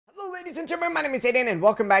Ladies and gentlemen, my name is Aiden and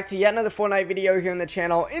welcome back to yet another Fortnite video here on the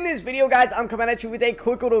channel. In this video, guys, I'm coming at you with a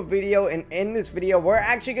quick little video, and in this video, we're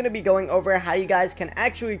actually going to be going over how you guys can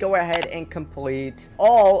actually go ahead and complete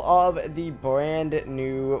all of the brand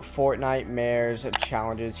new Fortnite Mares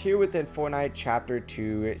challenges here within Fortnite Chapter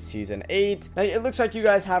 2 Season 8. Now, it looks like you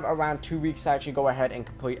guys have around 2 weeks to actually go ahead and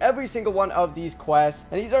complete every single one of these quests,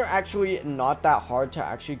 and these are actually not that hard to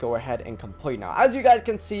actually go ahead and complete. Now, as you guys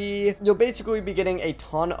can see, you'll basically be getting a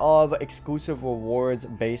ton of exclusive rewards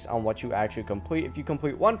based on what you actually complete. If you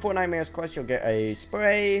complete one Fortnite Mares quest, you'll get a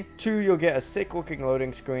spray. 2, you'll get a sick looking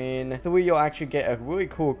loading screen. 3, you'll actually get a really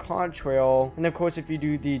cool contrail. And of course, if you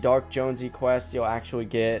do the Dark Jonesy quest, you'll actually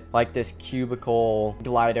get like this cubicle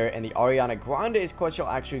glider. And the Ariana Grande's quest, you'll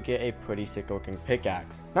actually get a pretty sick looking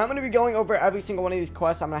pickaxe. Now, I'm going to be going over every single one of these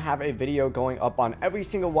quests. I'm going to have a video going up on every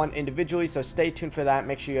single one individually, so stay tuned for that.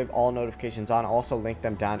 Make sure you have all notifications on. I'll also link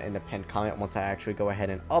them down in the pinned comment once I actually go ahead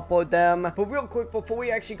and upload them. But real quick, before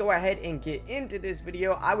we actually go ahead and get into this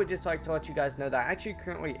video, I would just like to let you guys know that I actually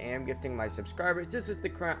currently am gifting my subscribers. This is the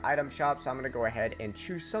current item shop, so I'm going to go ahead and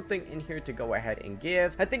choose something in here to go ahead and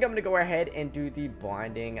give. I think I'm going to go ahead and do the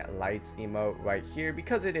blinding lights emote right here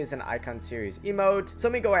because it is an icon series emote. So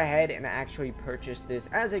let me go ahead and actually purchase this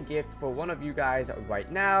as a gift for one of you guys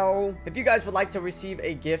right now. If you guys would like to receive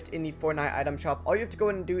a gift in the Fortnite item shop, all you have to go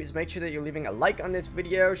ahead and do is make sure that you're leaving a like on this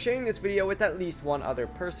video, sharing this video with at least one other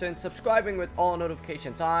person, subscribing with all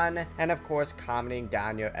notifications on, and of course commenting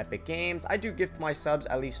down your epic games. I do gift my subs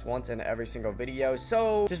at least once in every single video,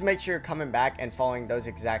 so just make sure you're coming back and following those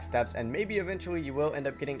exact steps, and maybe eventually you will end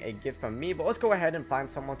up getting a gift from me. But let's go ahead and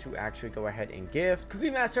find someone to actually go ahead and gift. Cookie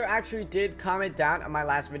Master actually did comment down on my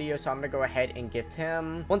last video, so I'm gonna go ahead and gift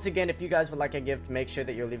him. Once again, if you guys would like a gift, make sure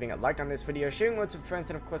that you're leaving a like on this video, sharing with some friends,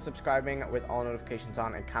 and of course subscribing with all notifications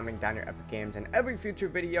on, and commenting down your epic games in every future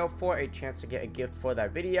video for a chance to get a gift for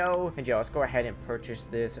that video. And yeah, let's go ahead and purchase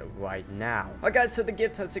this right now. Alright guys, so the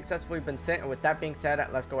gift has successfully been sent, and with that being said,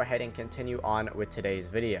 let's go ahead and continue on with today's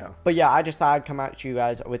video. But yeah, I just thought I'd come at you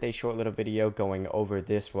guys with a short little video going over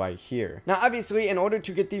this right here. Now obviously, in order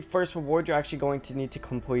to get the first reward, you're actually going to need to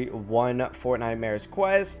complete one Fortnite Mares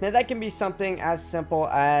quest. Now that can be something as simple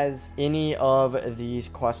as any of these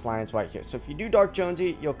quest lines right here. So if you do Dark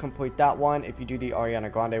Jonesy, you'll complete that one. If you do the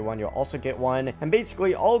Ariana Grande one, you'll also get one. And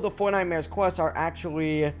basically all of the Fortnite Mares quests are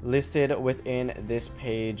actually listed within this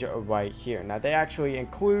page right here. Now they actually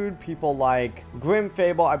include people like Grim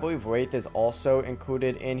Fable, I believe Wraith is also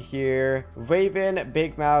included in here, Raven,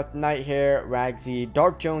 Big Mouth, Nighthair, Ragsy,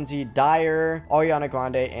 Dark Jonesy, Dyer, Ariana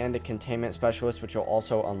Grande, and the Containment Specialist, which will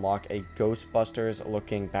also unlock a Ghostbusters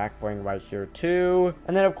looking back bling right here too.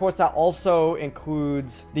 And then of course that also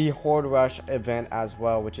includes the Horde Rush event as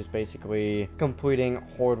well, which is basically completing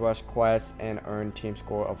Horde Rush quests and earn team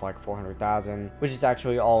score of like 400,000, which is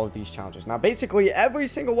actually all of these challenges. Now basically every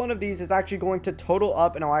single one of these is actually going to total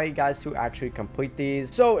up and allow you guys to actually complete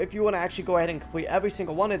these. So if you want to actually go ahead and complete every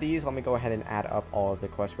single one of these, let me go ahead and add up all of the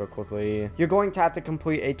quests real quickly. You're going to have to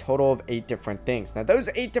complete a total of 8 different things. Now those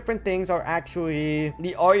 8 different things are actually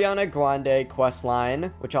the Ariana Grande quest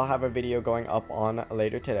line, which I'll have a video going up on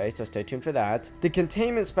later today, so stay tuned for that. The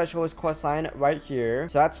Containment Specialist quest line right here,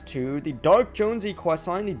 so that's 2. The Dark Jonesy quest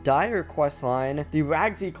line, the Dyer quest line, the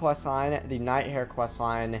Ragsy quest line, the Nighthair quest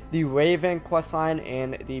line, the Raven quest line,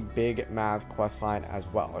 and the Big Mouth quest line as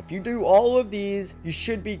well. If you do all of these, you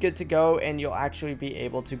should be good to go, and you'll actually be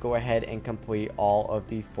able to go ahead and complete all of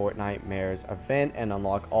the Fortnite Mares event and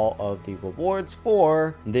unlock all of the rewards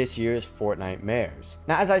for this year's Fortnite Mares.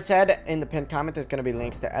 Now, as I said in the pinned comment, there's going to be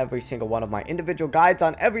links to every single one of my individual guides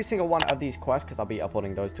on every single one of these quests, because I'll be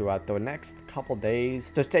uploading those throughout the next couple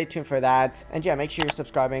days, so stay tuned for that. And yeah, make sure you're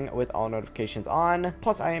subscribing with all notifications on.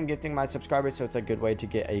 Plus, I am gifting my subscribers, so it's a good way to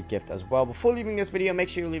get a gift as well. Before leaving this video, make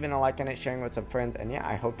sure you're leaving a like on it, sharing with some friends, and yeah,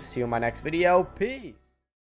 I hope to see you in my next video. Peace.